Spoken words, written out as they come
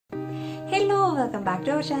welcome back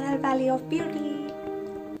to our channel Valley of Beauty.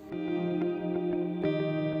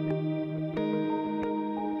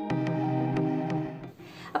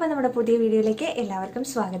 അപ്പോൾ നമ്മുടെ പുതിയ വീഡിയോയിലേക്ക് എല്ലാവർക്കും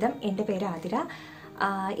സ്വാഗതം. എൻ്റെ പേര് ആതിര.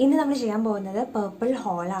 ഇന്ന് നമ്മൾ ചെയ്യാൻ പോകുന്നത് പർപ്പിൾ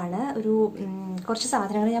ഹോളാണ്. കുറച്ച്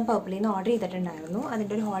സാധനങ്ങൾ ഞാൻ പർപ്പിളിൽ നിന്ന് ഓർഡർ ചെയ്തിട്ടുണ്ടായിരുന്നു.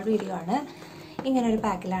 അതിൻ്റെ ഒരു ഹോൾ വീഡിയോ ആണ്. ഇങ്ങനെ ഒരു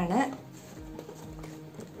പാക്കിലാണ്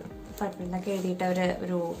പർപ്പിൾ എന്നൊക്കെ എഴുതിയിട്ട്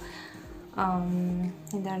ഒരു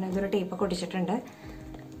ഇതൊരു ടേപ്പൊക്കെ ഒടിച്ചിട്ടുണ്ട്.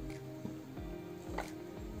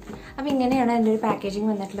 അപ്പം ഇങ്ങനെയാണ് അതിൻ്റെ ഒരു പാക്കേജിങ്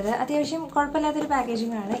വന്നിട്ടുള്ളത്. അത്യാവശ്യം കുഴപ്പമില്ലാത്തൊരു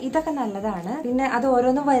പാക്കേജിംഗ് ആണ്. ഇതൊക്കെ നല്ലതാണ്. പിന്നെ അത്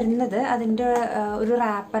ഓരോന്നും വരുന്നത് അതിൻ്റെ ഒരു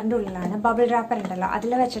റാപ്പറിൻ്റെ ഉള്ളിലാണ്. ബബിൾ റാപ്പർ ഉണ്ടല്ലോ,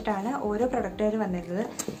 അതിൽ വെച്ചിട്ടാണ് ഓരോ പ്രൊഡക്റ്റുകൾ വന്നിരുന്നത്.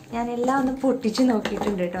 ഞാൻ എല്ലാം ഒന്ന് പൊട്ടിച്ച്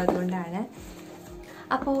നോക്കിയിട്ടുണ്ട് കേട്ടോ, അതുകൊണ്ടാണ്.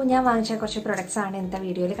 അപ്പോൾ ഞാൻ വാങ്ങിച്ച കുറച്ച് പ്രൊഡക്ട്സാണ് ഇന്നത്തെ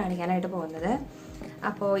വീഡിയോയിൽ കാണിക്കാനായിട്ട് പോകുന്നത്.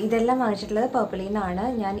 അപ്പോൾ ഇതെല്ലാം വാങ്ങിച്ചിട്ടുള്ളത് പർപ്പിളിൽ നിന്നാണ്.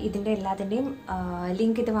 ഞാൻ ഇതിൻ്റെ എല്ലാത്തിൻ്റെയും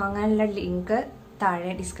ലിങ്ക്, ഇത് വാങ്ങാനുള്ള ലിങ്ക്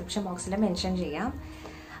താഴെ ഡിസ്ക്രിപ്ഷൻ ബോക്സിൽ മെൻഷൻ ചെയ്യാം.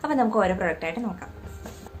 അപ്പോൾ നമുക്ക് ഓരോ പ്രൊഡക്റ്റായിട്ട് നോക്കാം.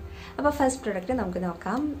 അപ്പോൾ ഫസ്റ്റ് പ്രൊഡക്റ്റ് നമുക്ക്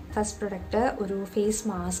നോക്കാം. ഫസ്റ്റ് പ്രൊഡക്റ്റ് ഒരു ഫേസ്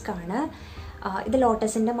മാസ്ക് ആണ്. ഇത്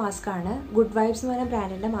ലോട്ടസിൻ്റെ മാസ്ക് ആണ്. ഗുഡ് വൈബ്സ് എന്ന് പറഞ്ഞ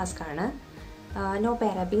ബ്രാൻഡിൻ്റെ മാസ്ക് ആണ്. No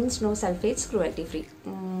പാരാബീൻസ്, no sulphates, cruelty free.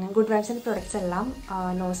 Good വൈബ്സിൻ്റെ products എല്ലാം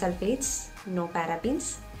no sulphates, no പാരാബീൻസ്,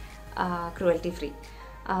 cruelty free.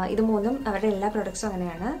 ഇത് മൂന്നും അവരുടെ എല്ലാ പ്രൊഡക്ട്സും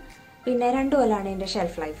അങ്ങനെയാണ്. പിന്നെ 2 കൊല്ലമാണ് ഇതിൻ്റെ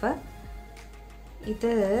ഷെൽഫ് ലൈഫ്.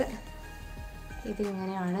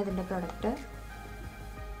 ഇതിങ്ങനെയാണ് ഇതിൻ്റെ പ്രൊഡക്റ്റ്.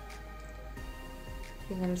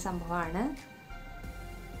 ഇങ്ങനൊരു സംഭവമാണ്.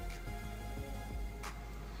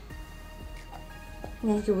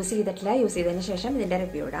 ഞാൻ യൂസ് ചെയ്തിട്ടില്ല. യൂസ് ചെയ്തതിന് ശേഷം ഇതിൻ്റെ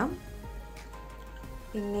റിവ്യൂ ഇടാം.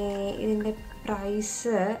 പിന്നെ ഇതിൻ്റെ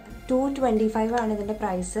പ്രൈസ് 225 ആണ് ഇതിൻ്റെ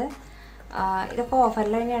പ്രൈസ്. ഇതൊക്കെ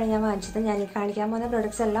ഓഫറിൽ തന്നെയാണ് ഞാൻ വാങ്ങിച്ചത്. ഞാൻ ഈ കാണിക്കാൻ പോകുന്ന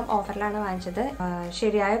പ്രൊഡക്ട്സ് എല്ലാം ഓഫറിലാണ് വാങ്ങിച്ചത്.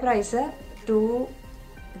 ശരിയായ പ്രൈസ്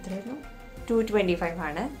 225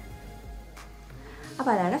 ആണ്.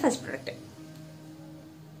 അപ്പോൾ അതാണ് ഫസ്റ്റ് പ്രൊഡക്റ്റ്.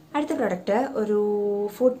 അടുത്ത പ്രൊഡക്റ്റ് ഒരു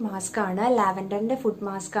ഫുഡ് മാസ്ക് ആണ്. ലാവൻഡറിൻ്റെ ഫുഡ്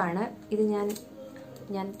മാസ്ക് ആണ്. ഇത്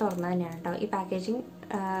ഞാൻ തുറന്ന തന്നെയാണ് കേട്ടോ. ഈ പാക്കേജിങ്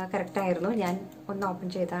കറക്റ്റായിരുന്നു. ഞാൻ ഒന്ന് ഓപ്പൺ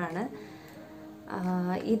ചെയ്തതാണ്.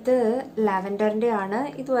 ഇത് ലാവൻഡറിൻ്റെ ആണ്.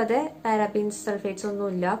 ഇതും അതെ, പാരാബീൻസ്, സൾഫേറ്റ്സ്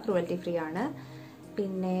ഒന്നുമില്ല, ക്രൂവൽറ്റി ഫ്രീ ആണ്.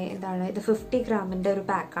 പിന്നെ ഇത് 50 ഗ്രാമിൻ്റെ ഒരു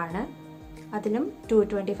പാക്കാണ്. അതിനും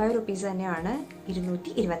 225 റുപ്പീസ് തന്നെയാണ്.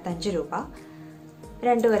 225 രൂപ.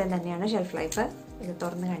 2 കൊല്ലം തന്നെയാണ് ഷെൽഫ് ലൈഫ്. ഇത്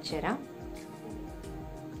തുറന്ന് കാണിച്ചു തരാം.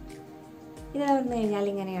 ഇത് തുറന്നു കഴിഞ്ഞാൽ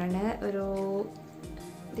ഇങ്ങനെയാണ്. ഇത്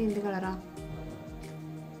എന്ത് കളറാ?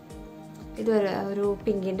 ഇത് ഒരു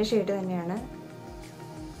പിങ്കിൻ്റെ ഷെയ്ഡ് തന്നെയാണ്.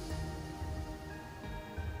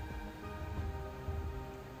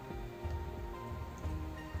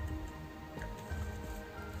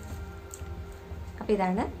 അപ്പോൾ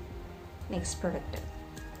ഇതാണ് നെക്സ്റ്റ് പ്രൊഡക്റ്റ്.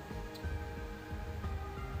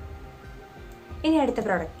 ഇനി അടുത്ത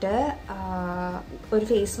പ്രൊഡക്റ്റ് ഒരു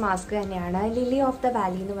ഫേസ് മാസ്ക് തന്നെയാണ്. ലിലി ഓഫ് ദ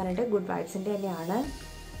വാലി എന്ന് പറഞ്ഞിട്ട് ഗുഡ് വൈബ്സിൻ്റെ തന്നെയാണ്.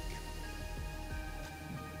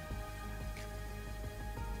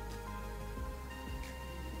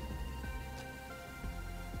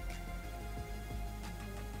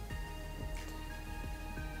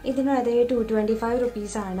 ഇതിനും അതേ 225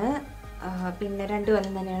 റുപ്പീസാണ്. പിന്നെ 2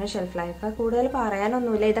 കൊല്ലം തന്നെയാണ് ഷെൽഫ് ലൈഫ്. കൂടുതൽ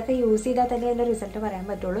പറയാനൊന്നുമില്ല. ഇതൊക്കെ യൂസ് ചെയ്താൽ തന്നെ അതിൻ്റെ റിസൾട്ട് പറയാൻ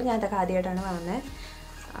പറ്റുള്ളൂ. ഞാൻ ഇതൊക്കെ ആദ്യമായിട്ടാണ് വാങ്ങുന്നത്.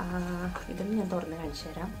 ഇതൊന്നും ഞാൻ തുറന്ന് കാണിച്ചു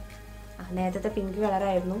തരാം. നേരത്തെ പിങ്ക്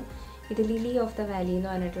കളറായിരുന്നു. ഇത് ലിലി ഓഫ് ദ വാലി എന്ന്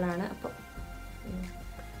പറഞ്ഞിട്ടുള്ളതാണ്. അപ്പോൾ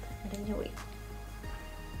അടഞ്ഞു പോയി.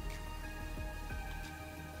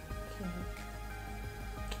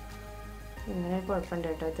 ഇങ്ങനെ കുഴപ്പമുണ്ട്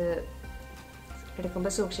കേട്ടോ. ഇത്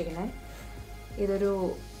എടുക്കുമ്പോൾ സൂക്ഷിക്കണേ. ഇതൊരു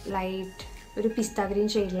ലൈറ്റ് ഒരു പിസ്ത ഗ്രീൻ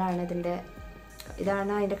ഷെയ്ഡിലാണ്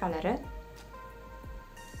ഇതാണ് അതിൻ്റെ കളറ്.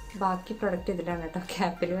 ബാക്കി പ്രൊഡക്റ്റ് ഇതിലാണ് കേട്ടോ.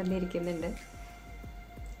 ക്യാപ്പിൽ വന്നിരിക്കുന്നുണ്ട്.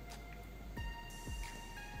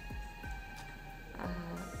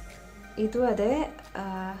 ഇതും അത്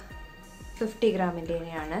 50 ഗ്രാമിൻ്റെ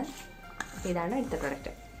തന്നെയാണ്. ഇതാണ് അടുത്ത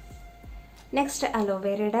പ്രൊഡക്റ്റ്. നെക്സ്റ്റ്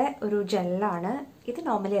അലോവേരയുടെ ഒരു ജെല്ലാണ്. ഇത്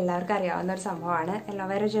നോർമലി എല്ലാവർക്കും അറിയാവുന്ന ഒരു സംഭവമാണ്.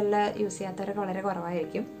 അലോവേര ജെല്ല് യൂസ് ചെയ്യാത്തവരൊക്കെ വളരെ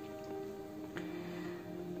കുറവായിരിക്കും.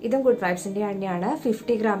 ഇതും ഗുഡ് വൈബ്സിൻ്റെ തന്നെയാണ്.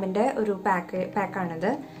 50 ഗ്രാമിൻ്റെ ഒരു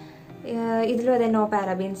പാക്കാണിത്. ഇതിലും അതെ, നോ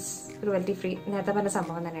പാരാബീൻസ്, ക്രൂവൽറ്റി ഫ്രീ, നേരത്തെ പറഞ്ഞ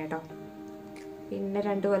സംഭവം തന്നെ കേട്ടോ. പിന്നെ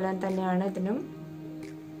 2 കൊല്ലം തന്നെയാണ്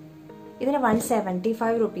ഇതിന്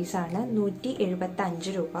 175 റുപ്പീസാണ്.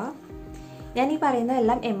 175 രൂപ. ഞാൻ ഈ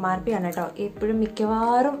പറയുന്നതെല്ലാം MRP ആണ് കേട്ടോ. എപ്പോഴും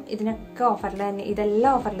മിക്കവാറും ഇതിനൊക്കെ ഓഫറിൽ തന്നെ,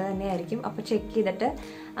 ഇതെല്ലാം ഓഫറിൽ തന്നെയായിരിക്കും. അപ്പോൾ ചെക്ക് ചെയ്തിട്ട്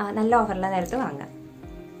നല്ല ഓഫറിലെ നേരത്ത് വാങ്ങാം.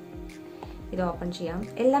 ഇത് ഓപ്പൺ ചെയ്യാം.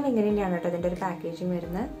 എല്ലാം ഇങ്ങനെ തന്നെയാണ് കേട്ടോ ഇതിൻ്റെ ഒരു പാക്കേജിങ്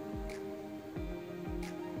വരുന്നത്.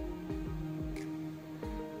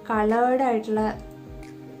 കളേർഡ് ആയിട്ടുള്ള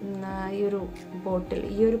ഈ ഒരു ബോട്ടിൽ,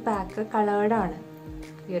 ഈ ഒരു പാക്ക് കളേർഡാണ്.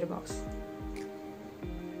 ഈ ഒരു ബോക്സ്.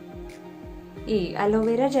 ഈ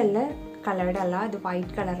അലോവേര ജെല്ല് കളേർഡ് അല്ല, ഇത്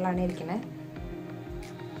വൈറ്റ് കളറിലാണ് ഇരിക്കുന്നത്.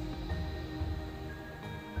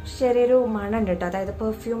 ചെറിയൊരു മണം ഉണ്ട് കേട്ടോ. അതായത്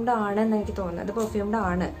പെർഫ്യൂംഡ് ആണെന്ന് എനിക്ക് തോന്നുന്നത്. അത് പെർഫ്യൂംഡ്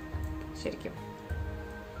ആണ് ശരിക്കും.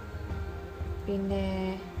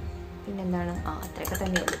 പിന്നെന്താണ്, അത്രയൊക്കെ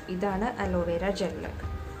തന്നെയുള്ളൂ. ഇതാണ് അലോവേര ജെല്ല്.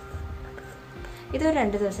 ഇത്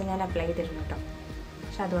 2 ദിവസം ഞാൻ അപ്ലൈ ചെയ്തിരുന്നു കേട്ടോ.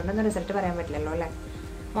 പക്ഷെ അതുകൊണ്ടൊന്നും റിസൾട്ട് പറയാൻ പറ്റില്ലല്ലോ അല്ലേ.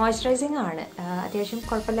 മോയ്സ്ചറൈസിങ് ആണ്, അത്യാവശ്യം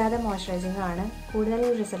കുഴപ്പമില്ലാതെ മോയ്സ്ചറൈസിങ് ആണ്. കൂടുതൽ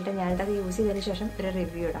റിസൾട്ട് ഞാനിതൊക്കെ യൂസ് ചെയ്തതിന് ശേഷം ഒരു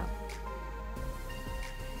റിവ്യൂ ഇടാം.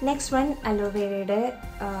 Next one അലോവേരയുടെ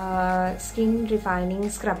skin refining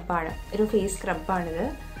സ്ക്രബാണ്. ഒരു ഫേസ് സ്ക്രബാണിത്.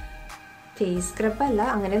 ഫേസ് സ്ക്രബ് അല്ല,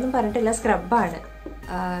 അങ്ങനെയൊന്നും പറഞ്ഞിട്ടില്ല, സ്ക്രബാണ്.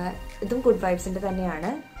 ഇതും ഗുഡ് വൈബ്സിൻ്റെ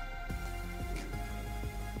തന്നെയാണ്.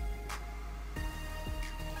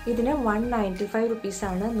 ഇതിന് 195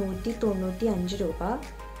 റുപ്പീസാണ്, 195 രൂപ.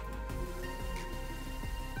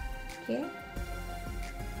 ഓക്കെ,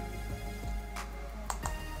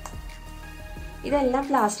 ഇതെല്ലാം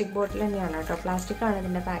പ്ലാസ്റ്റിക് ബോട്ടിൽ തന്നെയാണ് കേട്ടോ. പ്ലാസ്റ്റിക് ആണ്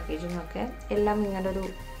ഇതിൻ്റെ പാക്കേജിംഗ് ഒക്കെ. എല്ലാം ഇങ്ങനെ ഒരു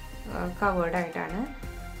കവേർഡായിട്ടാണ്.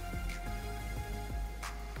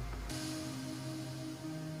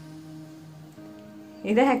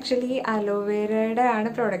 ഇത് ആക്ച്വലി അലോവേരയുടെ ആണ്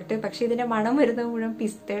പ്രോഡക്റ്റ്. പക്ഷെ ഇതിന്റെ മണം വരുന്നത് മുഴുവൻ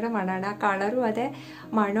പിസ്തയുടെ മണമാണ്. ആ കളറും അതെ,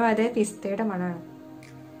 മണവും അതെ, പിസ്തയുടെ മണമാണ്.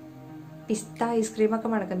 പിസ്ത ഐസ്ക്രീം ഒക്കെ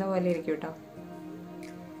മണക്കുന്ന പോലെ ഇരിക്കും കേട്ടോ.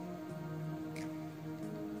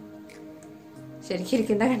 ശരിക്കും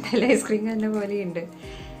ഇരിക്കുന്ന കണ്ടാൽ ഐസ്ക്രീം തന്നെ പോലെയുണ്ട്.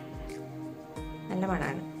 നല്ല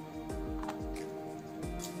മണമാണ്.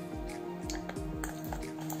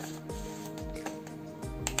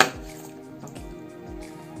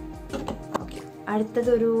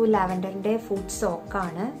 അടുത്തതൊരു ലാവൻഡറിൻ്റെ ഫുഡ്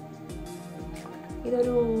സോക്കാണ്.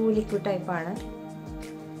 ഇതൊരു ലിക്വിഡ് ടൈപ്പാണ്,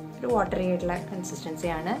 ഒരു വാട്ടറി ആയിട്ടുള്ള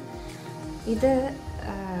കൺസിസ്റ്റൻസിയാണ്. ഇത്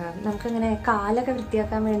നമുക്കിങ്ങനെ കാലൊക്കെ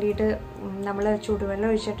വൃത്തിയാക്കാൻ വേണ്ടിയിട്ട് നമ്മൾ ചൂടുവെള്ളം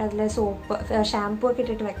ഒഴിച്ചിട്ട് അതിൽ സോപ്പ് ഷാമ്പൂ ഒക്കെ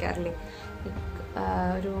ഇട്ടിട്ട് വെക്കാറില്ലേ.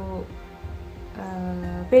 ഒരു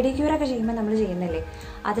പെഡിക്യൂറൊക്കെ ചെയ്യുമ്പോൾ നമ്മൾ ചെയ്യുന്നില്ലേ,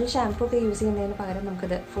 അതിൽ ഷാമ്പൂ ഒക്കെ യൂസ് ചെയ്യുന്നതിന് പകരം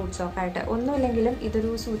നമുക്കിത് ഫുഡ് സോക്കായിട്ട്, ഒന്നുമില്ലെങ്കിലും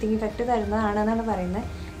ഇതൊരു സൂത്തിങ് ഇഫക്റ്റ് തരുന്നതാണെന്നാണ് പറയുന്നത്.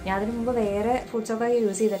 ഞാൻ അതിന് മുമ്പ് വേറെ ഫുഡ് സോക്കൊക്കെ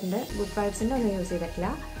യൂസ് ചെയ്തിട്ടുണ്ട്. ഗുഡ് വൈബ്സിൻ്റെ ഒന്നും യൂസ് ചെയ്തിട്ടില്ല.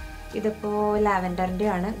 ഇതിപ്പോൾ ലാവൻഡറിൻ്റെ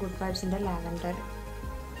ആണ്. Good വൈബ്സിൻ്റെ lavender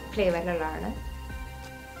ഫ്ലേവറിലുള്ളതാണ്.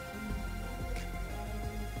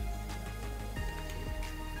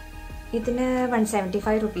 ഇതിന്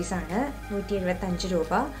 175 റുപ്പീസാണ്, 175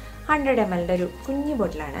 രൂപ. 100 ml ഒരു കുഞ്ഞു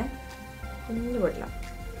ബോട്ടിലാണ്. കുഞ്ഞു ബോട്ടിലാണ്,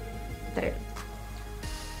 ഇത്രയും.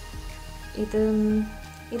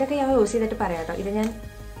 ഇതൊക്കെ ഞാൻ യൂസ് ചെയ്തിട്ട് പറയാം കേട്ടോ. ഇത് ഞാൻ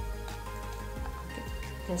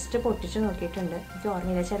ജസ്റ്റ് പൊട്ടിച്ച് നോക്കിയിട്ടുണ്ട്. എനിക്ക്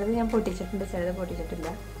ഓർമ്മയില്ല, ചിലത് ഞാൻ പൊട്ടിച്ചിട്ടുണ്ട്, ചിലത് പൊട്ടിച്ചിട്ടില്ല.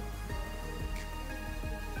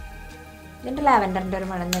 ഇതിൻ്റെ ലാവൻഡറിൻ്റെ ഒരു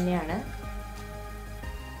മണം തന്നെയാണ്.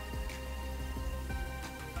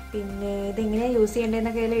 പിന്നെ ഇതെങ്ങനെയാണ് യൂസ്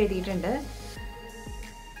ചെയ്യേണ്ടതെന്നൊക്കെ അതിൽ എഴുതിയിട്ടുണ്ട്.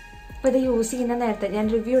 അപ്പോൾ ഇത് യൂസ് ചെയ്യുന്ന നേരത്തെ, ഞാൻ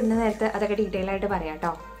റിവ്യൂ ഇടുന്ന നേരത്തെ അതൊക്കെ ഡീറ്റെയിൽ ആയിട്ട് പറയാം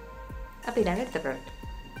കേട്ടോ. അപ്പോൾ ഇതാണ് അടുത്ത പ്രോഡക്റ്റ്.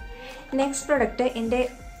 നെക്സ്റ്റ് പ്രോഡക്റ്റ് എൻ്റെ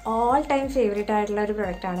ഓൾ ടൈം ഫേവറേറ്റ് ആയിട്ടുള്ള ഒരു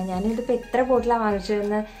പ്രോഡക്റ്റാണ്. ഞാനിതിപ്പോൾ എത്ര ബോട്ടിലാണ്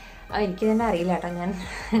വാങ്ങിച്ചതെന്ന് എനിക്ക് തന്നെ അറിയില്ല കേട്ടോ. ഞാൻ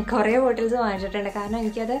കുറേ ബോട്ടിൽസ് വാങ്ങിച്ചിട്ടുണ്ട്. കാരണം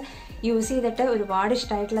എനിക്കത് യൂസ് ചെയ്തിട്ട് ഒരുപാട്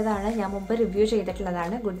ഇഷ്ടമായിട്ടുള്ളതാണ്. ഞാൻ മുമ്പ് റിവ്യൂ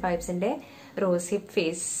ചെയ്തിട്ടുള്ളതാണ്. Good വൈബ്സിൻ്റെ rose hip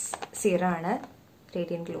face സീറമാണ്,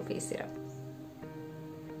 radiant glow face serum.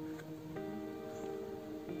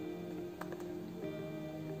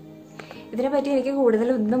 ഇതിനെപ്പറ്റി എനിക്ക്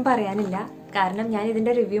കൂടുതലൊന്നും പറയാനില്ല. കാരണം ഞാൻ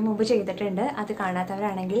ഇതിൻ്റെ റിവ്യൂ മുമ്പ് ചെയ്തിട്ടുണ്ട്. അത്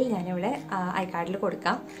കാണാത്തവരാണെങ്കിൽ ഞാനിവിടെ ഐ കാർഡിൽ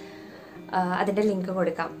കൊടുക്കാം, അതിൻ്റെ ലിങ്ക്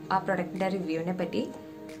കൊടുക്കാം ആ പ്രൊഡക്റ്റിൻ്റെ റിവ്യൂവിനെ പറ്റി.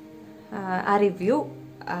 ആ റിവ്യൂ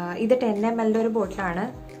ഇത് 10 ml ഒരു ബോട്ടിലാണ്.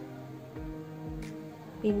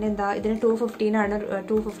 പിന്നെന്താ, ഇതിന്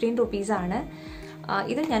 215 റുപ്പീസാണ്.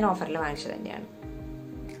 ഇത് ഞാൻ ഓഫറിൽ വാങ്ങിച്ചത് തന്നെയാണ്.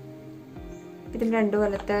 ഇതിന് 2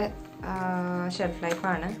 കൊല്ലത്തെ ഷെൽഫ്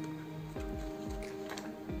ലൈഫാണ്.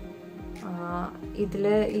 ഇതിൽ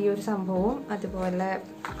ഈ ഒരു സംഭവവും അതുപോലെ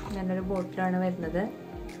ഞാനൊരു ബോട്ടിലാണ് വരുന്നത്.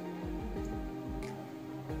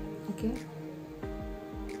 ഓക്കെ,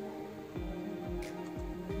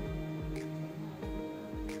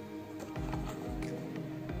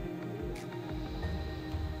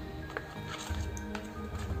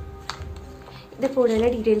 ഇത് കൂടുതൽ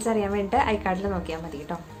ഡീറ്റെയിൽസ് അറിയാൻ വേണ്ടിയിട്ട് ഐ കാർഡിൽ നോക്കിയാൽ മതി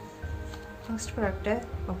കേട്ടോ. നെക്സ്റ്റ് പ്രോഡക്റ്റ്,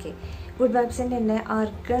 ഓക്കെ, ഗുഡ് വൈബ്സിൻ്റെ തന്നെ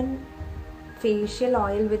ആർഗൺ ഫേഷ്യൽ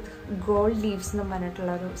ഓയിൽ വിത്ത് ഗോൾഡ് ലീവ്സ് എന്ന്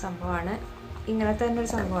പറഞ്ഞിട്ടുള്ള ഒരു സംഭവമാണ്. ഇങ്ങനത്തെ തന്നെ ഒരു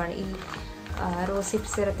സംഭവമാണ്. ഈ റോസ്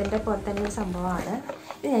ഹിപ്പ് സിറത്തിൻ്റെ പോലെ തന്നെ ഒരു സംഭവമാണ്.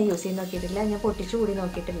 ഇത് ഞാൻ യൂസ് ചെയ്ത് നോക്കിയിട്ടില്ല, ഞാൻ പൊട്ടിച്ചു കൂടി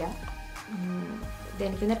നോക്കിയിട്ടില്ല.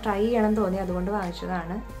 ഇതെനിക്കൊന്ന് ട്രൈ ചെയ്യണം തോന്നി, അതുകൊണ്ട്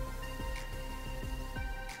വാങ്ങിച്ചതാണ്.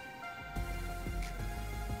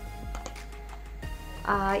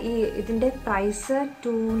 ഇതിൻ്റെ പ്രൈസ്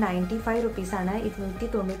 295 റുപ്പീസാണ്,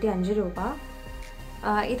 295 രൂപ.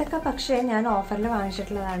 ഇതൊക്കെ പക്ഷേ ഞാൻ ഓഫറിൽ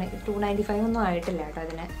വാങ്ങിച്ചിട്ടുള്ളതാണ്. 295 ഒന്നും ആയിട്ടില്ല കേട്ടോ.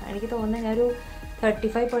 അതിന് എനിക്ക് തോന്നുന്നത് ഞാനൊരു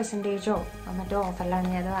 35% മറ്റോ ഓഫറിലാണ്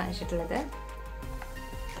ഞാൻ അത് വാങ്ങിച്ചിട്ടുള്ളത്.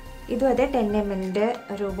 ഇതും അതെ 10 ml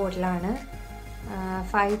ഒരു ബോട്ടിലാണ്.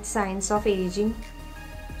 5 signs of aging,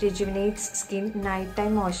 rejuvenates skin, night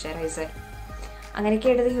time moisturizer.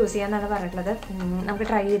 അങ്ങനെയൊക്കെയായിട്ട് ഇത് യൂസ് ചെയ്യാമെന്നാണ് പറഞ്ഞിട്ടുള്ളത്. നമുക്ക്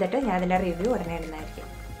ട്രൈ ചെയ്തിട്ട് ഞാൻ അതിൻ്റെ റിവ്യൂ ഉടനെ ഇടുന്നതായിരിക്കും.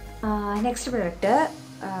 നെക്സ്റ്റ് പ്രൊഡക്റ്റ്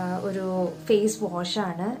ഒരു ഫേസ്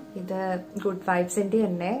വാഷാണ്. ഇത് ഗുഡ് വൈബ്സിൻ്റെ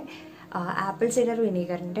തന്നെ ആപ്പിൾ സിഡർ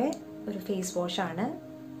വിനീഗറിൻ്റെ ഒരു ഫേസ് വാഷാണ്.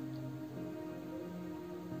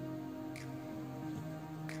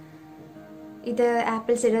 ഇത്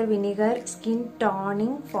apple cider vinegar skin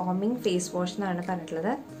toning forming face wash എന്നാണ്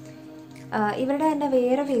പറഞ്ഞിട്ടുള്ളത്. ഇവരുടെ തന്നെ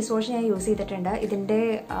വേറെ ഫേസ് വാഷ് ഞാൻ യൂസ് ചെയ്തിട്ടുണ്ട്. ഇതിൻ്റെ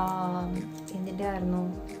ആയിരുന്നു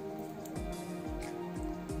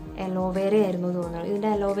അലോവേര ആയിരുന്നു തോന്നുന്നു. ഇതിൻ്റെ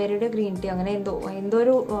അലോവേരയുടെ ഗ്രീൻ ടീ അങ്ങനെ എന്തോ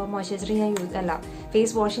ഒരു മോയ്സ്ചറൈസർ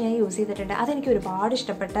ഫേസ് വാഷ് ഞാൻ യൂസ് ചെയ്തിട്ടുണ്ട്. അതെനിക്ക് ഒരുപാട്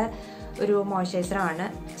ഇഷ്ടപ്പെട്ട ഒരു മോയ്സ്ചറൈസറാണ്.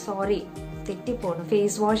 Sorry തെറ്റിപ്പോണു,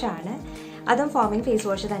 face വാഷാണ്. അതും ഫോമിങ് ഫേസ്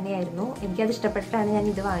വാഷ് തന്നെയായിരുന്നു. എനിക്കത് ഇഷ്ടപ്പെട്ടിട്ടാണ് ഞാൻ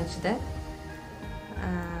ഇത് വാങ്ങിച്ചത്.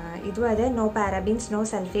 ഇതും അതെ, no parabens, no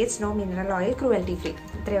sulphates, no mineral oil, cruelty free,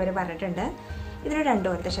 ഇത്രയും അവർ പറഞ്ഞിട്ടുണ്ട്. ഇതിന് 2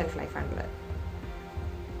 കൊല്ലത്തെ ഷെൽഫ് ലൈഫാണുള്ളത്.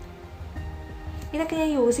 ഇതൊക്കെ ഞാൻ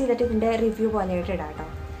യൂസ് ചെയ്തിട്ട് ഇതിൻ്റെ റിവ്യൂ പോലെയായിട്ട് ഇടാം കേട്ടോ.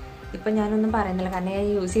 ഇപ്പം ഞാനൊന്നും പറയുന്നില്ല, കാരണം ഞാൻ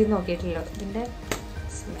യൂസ് ചെയ്ത് നോക്കിയിട്ടില്ലല്ലോ. ഇതിൻ്റെ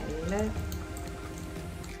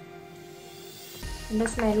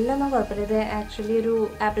സ്മെല്ലൊന്നും കുഴപ്പമില്ല. ഇത് ആക്ച്വലി ഒരു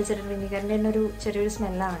ആപ്പിൾ സിഡർ വിനീഗറിൻ്റെ തന്നെ ഒരു ചെറിയൊരു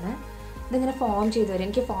സ്മെല്ലാണ്. ഇതിങ്ങനെ ഫോം ചെയ്ത് വരും.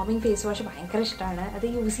 എനിക്ക് ഫോമിങ് ഫേസ് വാഷ് ഭയങ്കര ഇഷ്ടമാണ്. അത്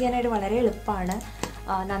യൂസ് ചെയ്യാനായിട്ട് വളരെ എളുപ്പമാണ്.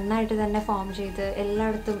 നന്നായിട്ട് തന്നെ ഫോം ചെയ്ത്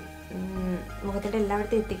എല്ലായിടത്തും മുഖത്തിൻ്റെ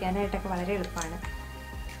എല്ലായിടത്തും എത്തിക്കാനായിട്ടൊക്കെ വളരെ എളുപ്പമാണ്.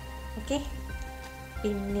 ഓക്കെ,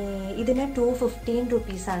 പിന്നെ ഇതിന് 215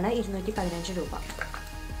 റുപ്പീസാണ്, 215 രൂപ.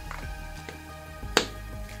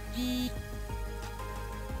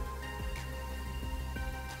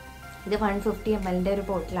 ഇത് 150 ml ഒരു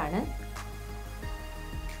ബോട്ടിലാണ്.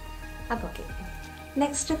 അപ്പോൾ ഓക്കെ,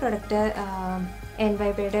 നെക്സ്റ്റ് പ്രൊഡക്റ്റ്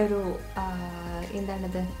എൻവൈബയുടെ ഒരു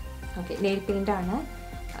എന്താണിത്, ഓക്കെ, നെയിൽ പെയിൻ്റാണ്,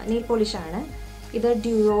 നെയിൽ പോളിഷാണ്. ഇത്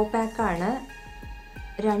ഡ്യൂറോ പാക്കാണ്.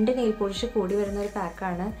 2 നെയിൽ പോളിഷ് കൂടി വരുന്ന ഒരു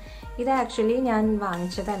പാക്കാണ്. ഇത് ആക്ച്വലി ഞാൻ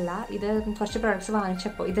വാങ്ങിച്ചതല്ല. ഇത് കുറച്ച്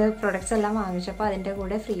പ്രൊഡക്ട്സ് എല്ലാം വാങ്ങിച്ചപ്പോൾ അതിൻ്റെ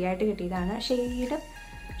കൂടെ ഫ്രീ ആയിട്ട് കിട്ടിയതാണ്.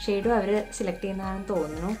 ഷെയ്ഡും അവർ സെലക്ട് ചെയ്യുന്നതാണെന്ന്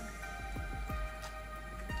തോന്നുന്നു.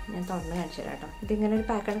 ഞാൻ തുറന്ന് കാണിച്ചു തരാം കേട്ടോ. ഇതിങ്ങനെ ഒരു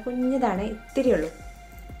പാക്കാണ്, കുഞ്ഞതാണ്, ഇത്തിരി ഉള്ളൂ.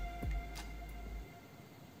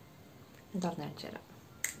 തുറന്ന് കാണിച്ചു തരാം.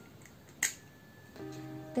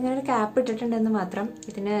 ഇതിങ്ങനെ ഒരു ക്യാപ്പ് ഇട്ടിട്ടുണ്ടെന്ന് മാത്രം.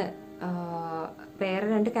 ഇതിന് വേറെ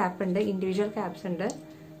 2 ക്യാപ്പ് ഉണ്ട്, ഇൻഡിവിജ്വൽ ക്യാപ്സ് ഉണ്ട്.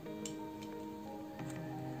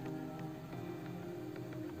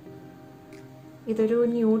 ഇതൊരു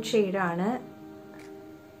ന്യൂഡ് ഷെയ്ഡാണ്.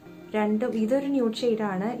 ഇതൊരു ന്യൂഡ്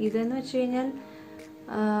ഷെയ്ഡാണ്. ഇതെന്ന് വെച്ച് കഴിഞ്ഞാൽ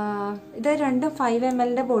ഇത് 2 5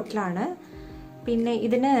 ml ബോട്ടിലാണ്. പിന്നെ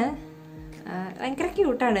ഇതിന് ഭയങ്കര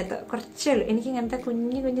ക്യൂട്ടാണ്. കുറച്ച് എനിക്ക് ഇങ്ങനത്തെ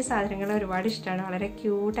കുഞ്ഞു സാധനങ്ങൾ ഒരുപാട് ഇഷ്ടമാണ്, വളരെ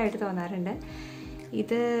ക്യൂട്ടായിട്ട് തോന്നാറുണ്ട്.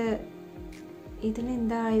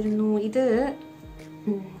 ഇതിനെന്തായിരുന്നു,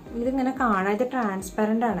 ഇതിങ്ങനെ കാണാം. ഇത്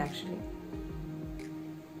ട്രാൻസ്പെറൻ്റ് ആണ് ആക്ച്വലി.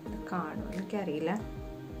 ഇത് കാണുമോ എനിക്കറിയില്ല.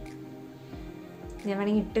 ഞാൻ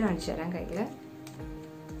വേണമെങ്കിൽ ഇട്ട് കാണിച്ചു തരാം കയ്യിൽ.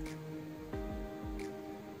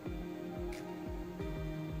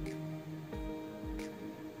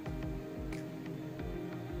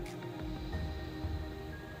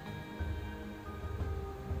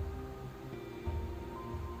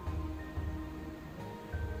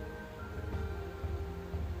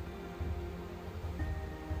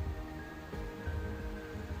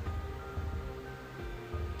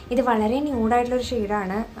 ഇത് വളരെ ന്യൂഡായിട്ടുള്ളൊരു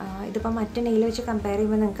ഷെയ്ഡാണ്. ഇതിപ്പോൾ മറ്റു നെയിൽ വെച്ച് കമ്പയർ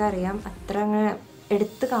ചെയ്യുമ്പോൾ നിങ്ങൾക്ക് അറിയാം, അത്ര അങ്ങനെ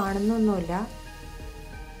എടുത്ത് കാണുന്നൊന്നുമില്ല.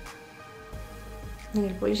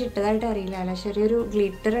 നെയിൽ പോളിഷ് ഇട്ടതായിട്ട് അറിയില്ല, അല്ല ചെറിയൊരു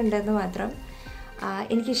ഗ്ലിറ്റർ ഉണ്ടെന്ന് മാത്രം.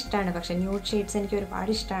 എനിക്കിഷ്ടമാണ്, പക്ഷേ ന്യൂഡ് ഷെയ്ഡ്സ് എനിക്ക്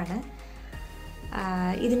ഒരുപാട് ഇഷ്ടമാണ്.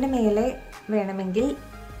 ഇതിൻ്റെ മേലെ വേണമെങ്കിൽ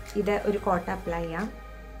ഇത് ഒരു കോട്ട അപ്ലൈ ചെയ്യാം.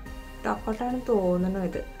 ടോപ്പ് കോട്ടാണ് തോന്നുന്നു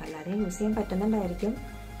ഇത്, അല്ലാതെ യൂസ് ചെയ്യാൻ പറ്റുന്നുണ്ടായിരിക്കും.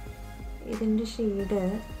 ഇതിൻ്റെ ഷെയ്ഡ്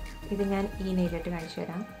ഇത് ഞാൻ ഈ നെയിലിട്ട് കാണിച്ചു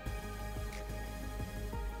തരാം.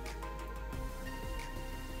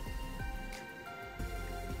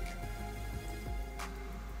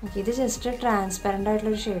 ഇത് ജസ്റ്റ് ട്രാൻസ്പെറൻ്റ്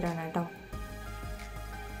ആയിട്ടുള്ളൊരു ഷെയ്ഡാണ് കേട്ടോ.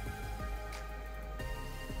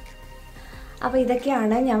 അപ്പോൾ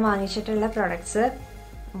ഇതൊക്കെയാണ് ഞാൻ വാങ്ങിച്ചിട്ടുള്ള പ്രോഡക്ട്സ്.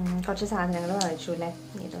 കുറച്ച് സാധനങ്ങൾ വാങ്ങിച്ചു അല്ലേ,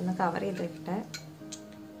 ഇതൊന്ന് കവർ ചെയ്തിട്ട്.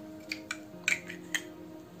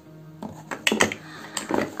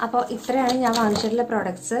 അപ്പോൾ ഇത്രയാണ് ഞാൻ വാങ്ങിച്ചിട്ടുള്ള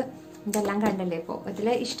പ്രോഡക്ട്സ്. ഇതെല്ലാം കണ്ടല്ലേ. ഇപ്പോൾ ഇതിൽ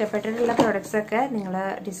ഇഷ്ടപ്പെട്ടിട്ടുള്ള പ്രോഡക്ട്സൊക്കെ നിങ്ങൾ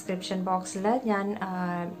ഡിസ്ക്രിപ്ഷൻ ബോക്സിൽ ഞാൻ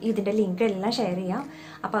ഇതിൻ്റെ ലിങ്ക് എല്ലാം ഷെയർ ചെയ്യാം.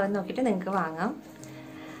 അപ്പോൾ അത് നോക്കിയിട്ട് നിങ്ങൾക്ക് വാങ്ങാം.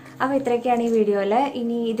 അപ്പോൾ ഇത്രയൊക്കെയാണ് ഈ വീഡിയോയിൽ.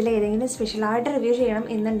 ഇനി ഇതിലേതെങ്കിലും സ്പെഷ്യലായിട്ട് റിവ്യൂ ചെയ്യണം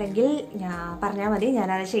എന്നുണ്ടെങ്കിൽ പറഞ്ഞാൽ മതി,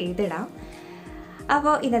 ഞാനത് ചെയ്തിടാം.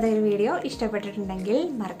 അപ്പോൾ ഇന്നത്തെ ഒരു വീഡിയോ ഇഷ്ടപ്പെട്ടിട്ടുണ്ടെങ്കിൽ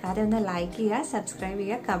മറക്കാതെ ഒന്ന് ലൈക്ക് ചെയ്യുക, സബ്സ്ക്രൈബ്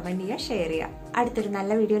ചെയ്യുക, കമൻറ്റ് ചെയ്യുക, ഷെയർ ചെയ്യുക. അടുത്തൊരു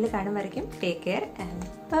നല്ല വീഡിയോയിൽ കാണും വരയ്ക്കും. Take care and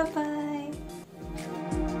by.